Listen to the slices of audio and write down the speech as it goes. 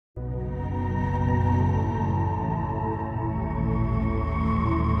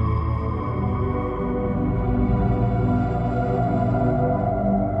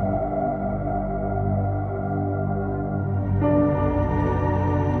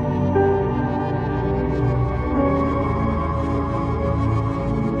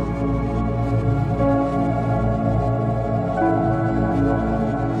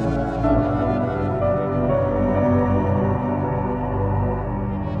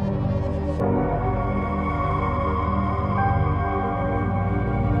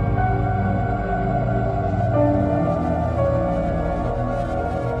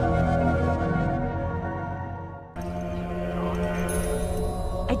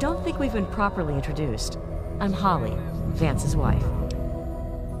don't think we've been properly introduced. I'm Holly, Vance's wife.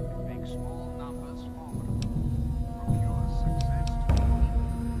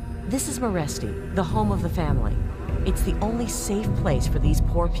 This is Maresti, the home of the family. It's the only safe place for these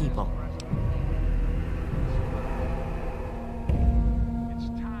poor people.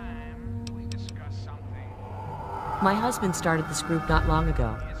 My husband started this group not long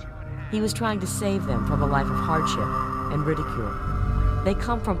ago. He was trying to save them from a life of hardship and ridicule. They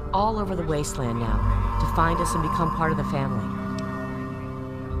come from all over the wasteland now to find us and become part of the family.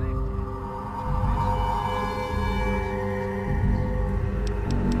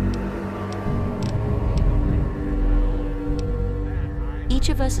 Each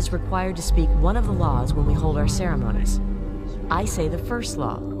of us is required to speak one of the laws when we hold our ceremonies. I say the first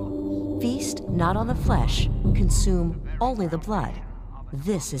law: feast not on the flesh, consume only the blood.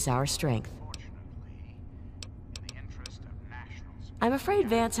 This is our strength. I'm afraid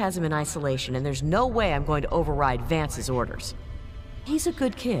Vance has him in isolation, and there's no way I'm going to override Vance's orders. He's a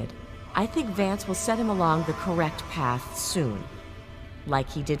good kid. I think Vance will set him along the correct path soon, like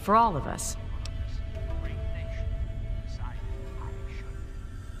he did for all of us.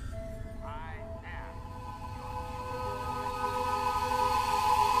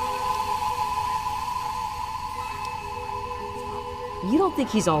 You don't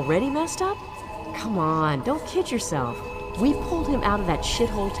think he's already messed up? Come on, don't kid yourself. We pulled him out of that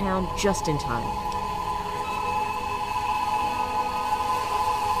shithole town just in time.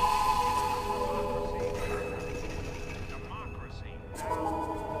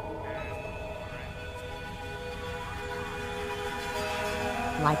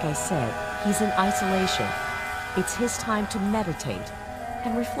 Like I said, he's in isolation. It's his time to meditate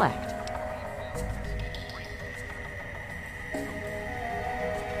and reflect.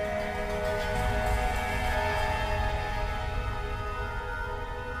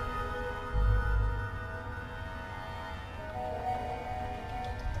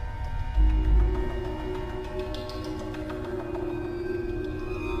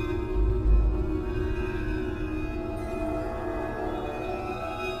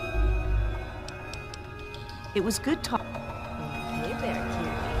 It was good talk. Hey there, cutie.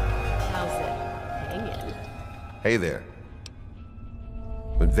 How's it hanging? Hey there.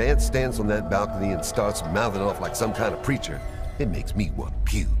 When Vance stands on that balcony and starts mouthing off like some kind of preacher, it makes me want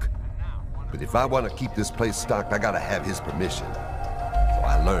to puke. But if I want to keep this place stocked, I gotta have his permission. So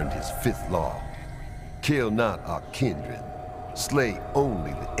I learned his fifth law. Kill not our kindred. Slay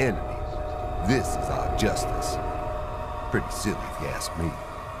only the enemy. This is our justice. Pretty silly if you ask me.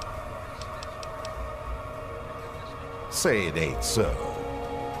 Say it ain't so.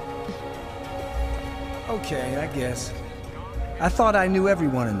 Okay, I guess. I thought I knew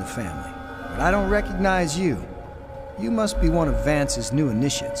everyone in the family, but I don't recognize you. You must be one of Vance's new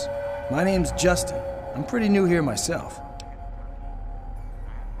initiates. My name's Justin. I'm pretty new here myself.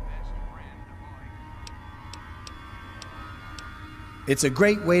 It's a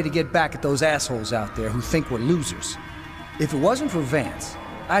great way to get back at those assholes out there who think we're losers. If it wasn't for Vance,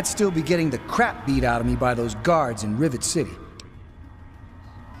 I'd still be getting the crap beat out of me by those guards in Rivet City.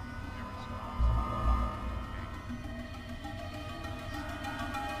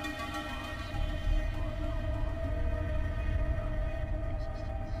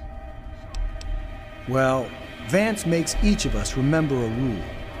 Well, Vance makes each of us remember a rule.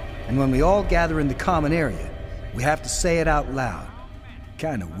 And when we all gather in the common area, we have to say it out loud.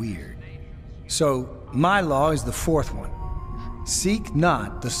 Kinda weird. So, my law is the fourth one. Seek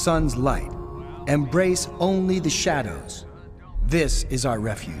not the sun's light. Embrace only the shadows. This is our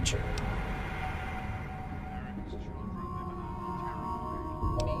refuge.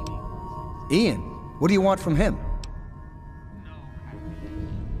 Ian, what do you want from him?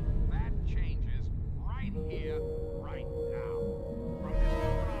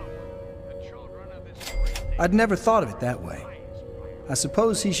 I'd never thought of it that way. I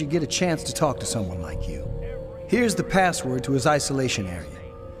suppose he should get a chance to talk to someone like you. Here's the password to his isolation area.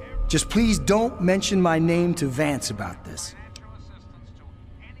 Just please don't mention my name to Vance about this.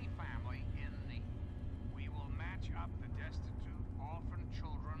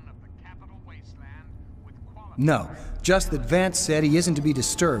 No, just that Vance said he isn't to be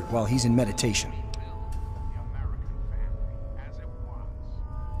disturbed while he's in meditation.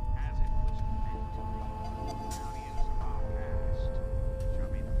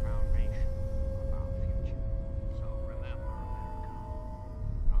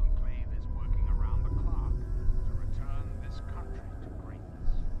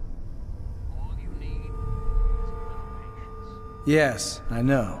 Yes, I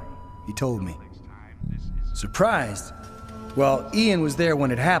know. He told me. Surprised? Well, Ian was there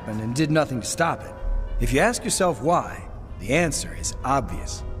when it happened and did nothing to stop it. If you ask yourself why, the answer is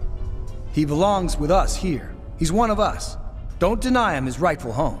obvious. He belongs with us here. He's one of us. Don't deny him his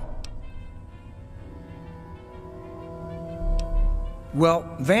rightful home.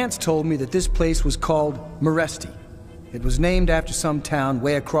 Well, Vance told me that this place was called Meresti. It was named after some town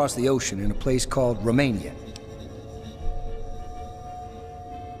way across the ocean in a place called Romania.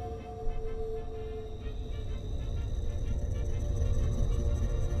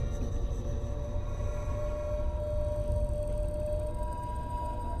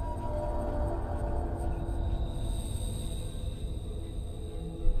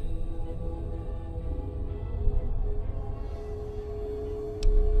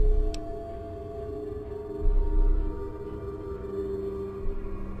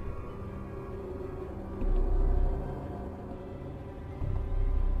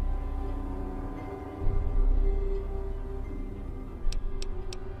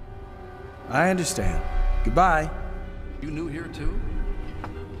 I understand. Goodbye. You new here too?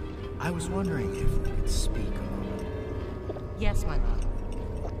 I was wondering if we could speak a moment. Yes, my love.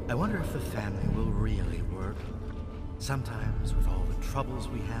 I wonder if the family will really work. Sometimes, with all the troubles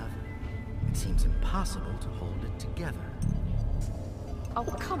we have, it seems impossible to hold it together. Oh,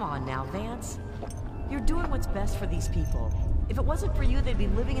 come on now, Vance. You're doing what's best for these people. If it wasn't for you, they'd be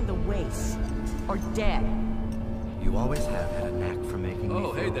living in the wastes. Or dead. You always have had a knack for making me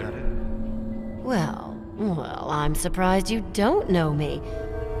feel hey there. better. Well, I'm surprised you don't know me.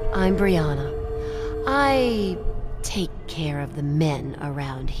 I'm Brianna. I take care of the men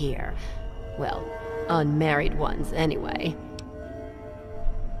around here. Well, unmarried ones, anyway.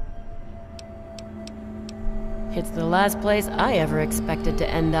 It's the last place I ever expected to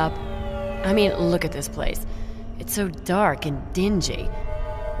end up. I mean, look at this place. It's so dark and dingy.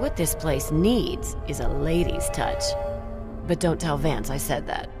 What this place needs is a lady's touch. But don't tell Vance I said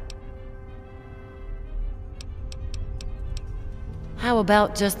that. How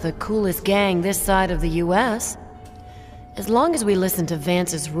about just the coolest gang this side of the US? As long as we listen to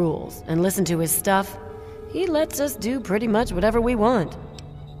Vance's rules and listen to his stuff, he lets us do pretty much whatever we want.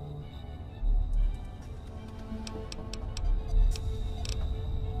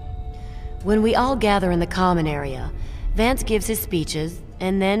 When we all gather in the common area, Vance gives his speeches,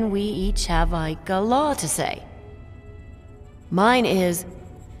 and then we each have like a law to say. Mine is,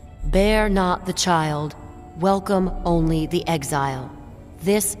 bear not the child, welcome only the exile.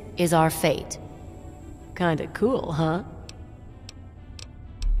 This is our fate. Kinda cool, huh?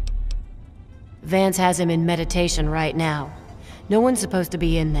 Vance has him in meditation right now. No one's supposed to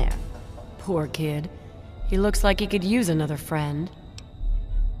be in there. Poor kid. He looks like he could use another friend.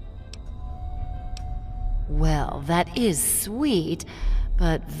 Well, that is sweet,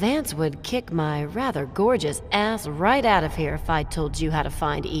 but Vance would kick my rather gorgeous ass right out of here if I told you how to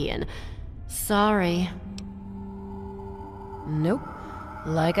find Ian. Sorry. Nope.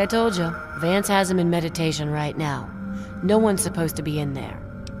 Like I told you, Vance has him in meditation right now. No one's supposed to be in there.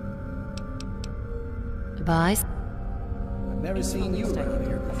 Bye. I've never seen you around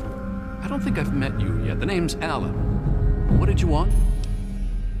here before. I don't think I've met you yet. The name's Alan. What did you want?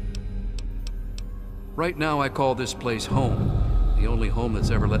 Right now I call this place home. The only home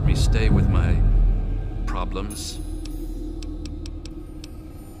that's ever let me stay with my problems.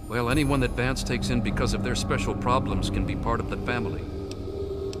 Well, anyone that Vance takes in because of their special problems can be part of the family.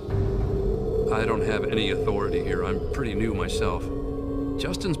 I don't have any authority here. I'm pretty new myself.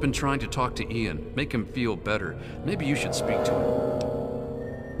 Justin's been trying to talk to Ian, make him feel better. Maybe you should speak to him.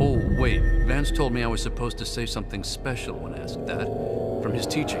 Oh, wait. Vance told me I was supposed to say something special when asked that, from his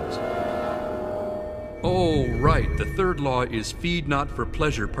teachings. Oh, right. The third law is feed not for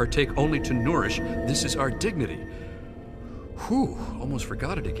pleasure, partake only to nourish. This is our dignity. Whew, almost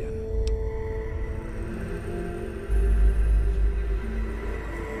forgot it again.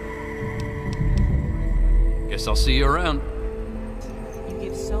 Guess I'll see you around. You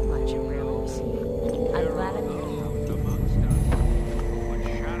give so much and rarely receive. I'm glad I'm here.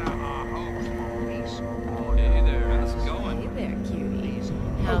 Hey there, how's it going? Hey there, cutie.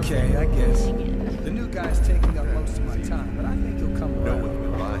 How's Okay, I guess. it? The new guy's taking up most of my time, but I think he'll come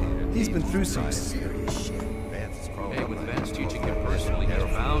around. He's been through some serious shit. Hey, with Vance teaching him personally, he's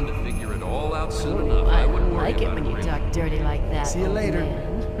bound to figure it all out soon enough. I wouldn't worry like it about when you it. talk dirty like that. See you old later.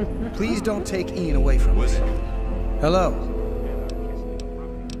 man. Please don't take Ian away from us. Hello.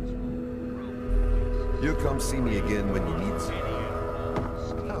 You'll come see me again when you need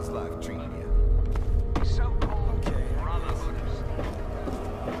some. How's life treating you? Okay.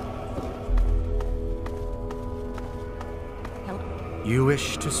 You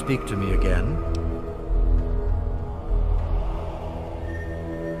wish to speak to me again?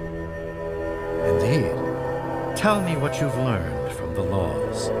 Tell me what you've learned from the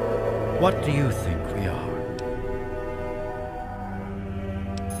laws. What do you think we are?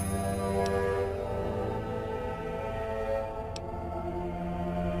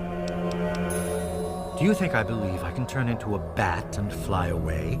 Do you think I believe I can turn into a bat and fly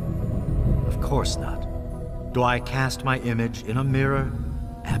away? Of course not. Do I cast my image in a mirror?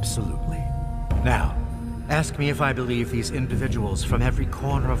 Absolutely. Now, ask me if I believe these individuals from every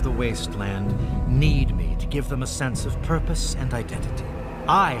corner of the wasteland need me to give them a sense of purpose and identity.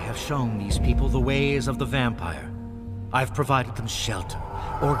 I have shown these people the ways of the vampire. I've provided them shelter,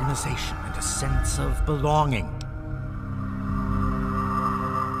 organization, and a sense of belonging.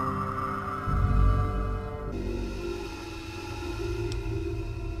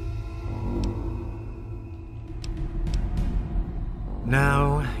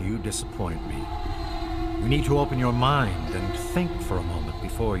 Now, you disappoint me. You need to open your mind and think for a moment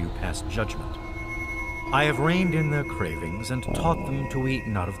before you pass judgment. I have reined in their cravings and taught them to eat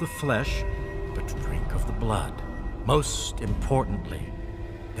not of the flesh, but to drink of the blood. Most importantly,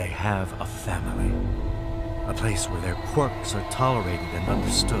 they have a family. A place where their quirks are tolerated and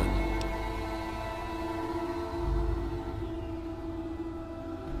understood.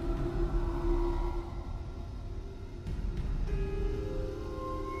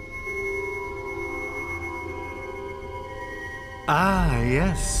 Ah,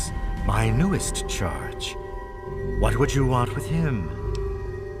 yes. My newest charge. What would you want with him?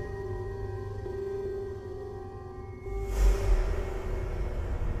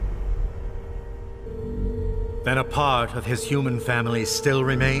 Then a part of his human family still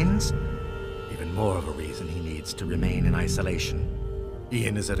remains? Even more of a reason he needs to remain in isolation.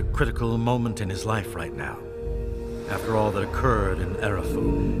 Ian is at a critical moment in his life right now. After all that occurred in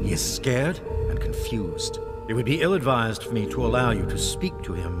Erafu, he is scared and confused. It would be ill-advised for me to allow you to speak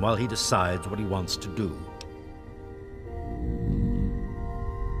to him while he decides what he wants to do.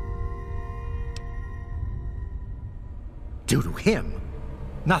 Do to him?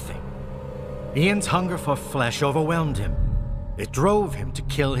 Nothing. Ian's hunger for flesh overwhelmed him. It drove him to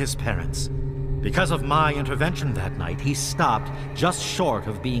kill his parents. Because of my intervention that night, he stopped just short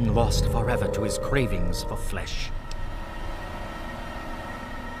of being lost forever to his cravings for flesh.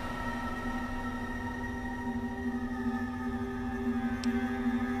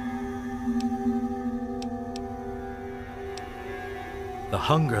 The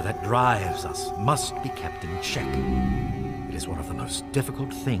hunger that drives us must be kept in check. It is one of the most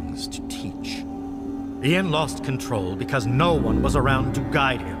difficult things to teach. Ian lost control because no one was around to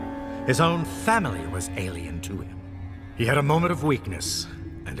guide him. His own family was alien to him. He had a moment of weakness,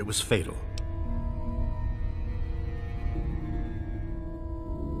 and it was fatal.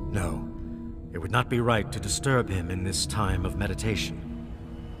 No, it would not be right to disturb him in this time of meditation.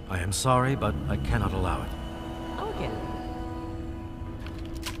 I am sorry, but I cannot allow it. Oh, again.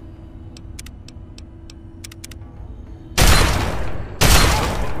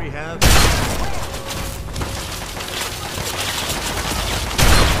 We have...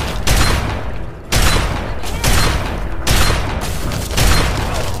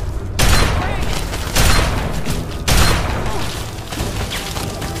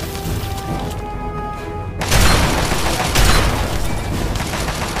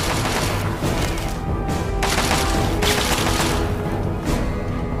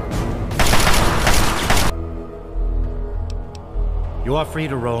 You are free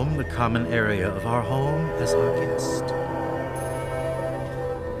to roam the common area of our home as our guest.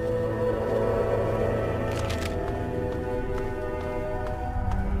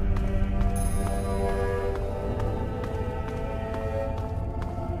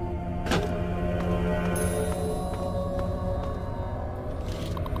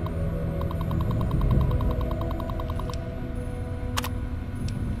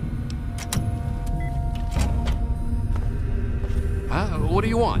 What do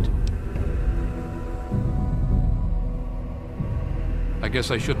you want? I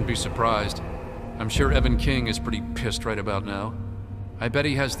guess I shouldn't be surprised. I'm sure Evan King is pretty pissed right about now. I bet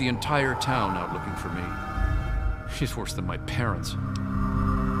he has the entire town out looking for me. He's worse than my parents.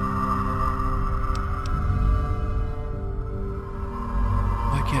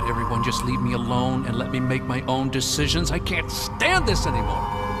 Why can't everyone just leave me alone and let me make my own decisions? I can't stand this anymore.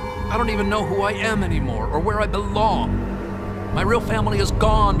 I don't even know who I am anymore or where I belong. My real family is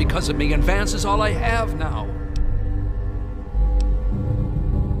gone because of me, and Vance is all I have now.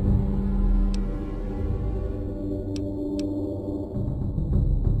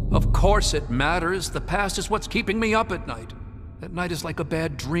 Of course it matters. The past is what's keeping me up at night. That night is like a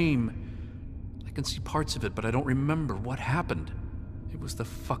bad dream. I can see parts of it, but I don't remember what happened. It was the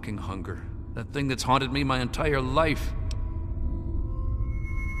fucking hunger. That thing that's haunted me my entire life.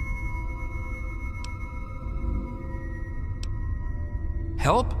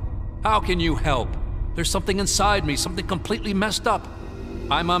 Help? How can you help? There's something inside me, something completely messed up.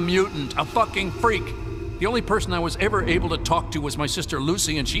 I'm a mutant, a fucking freak. The only person I was ever able to talk to was my sister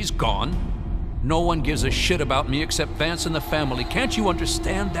Lucy, and she's gone. No one gives a shit about me except Vance and the family. Can't you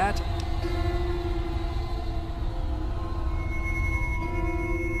understand that?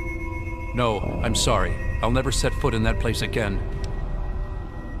 No, I'm sorry. I'll never set foot in that place again.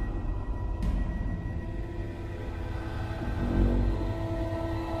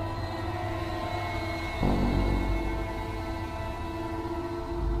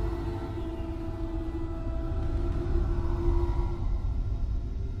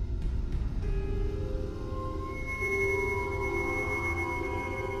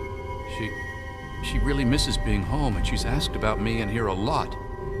 She really misses being home, and she's asked about me and here a lot.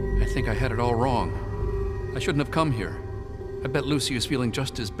 I think I had it all wrong. I shouldn't have come here. I bet Lucy is feeling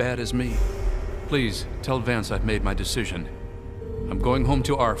just as bad as me. Please, tell Vance I've made my decision. I'm going home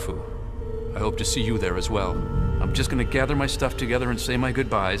to Arfu. I hope to see you there as well. I'm just gonna gather my stuff together and say my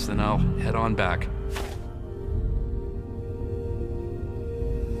goodbyes, then I'll head on back.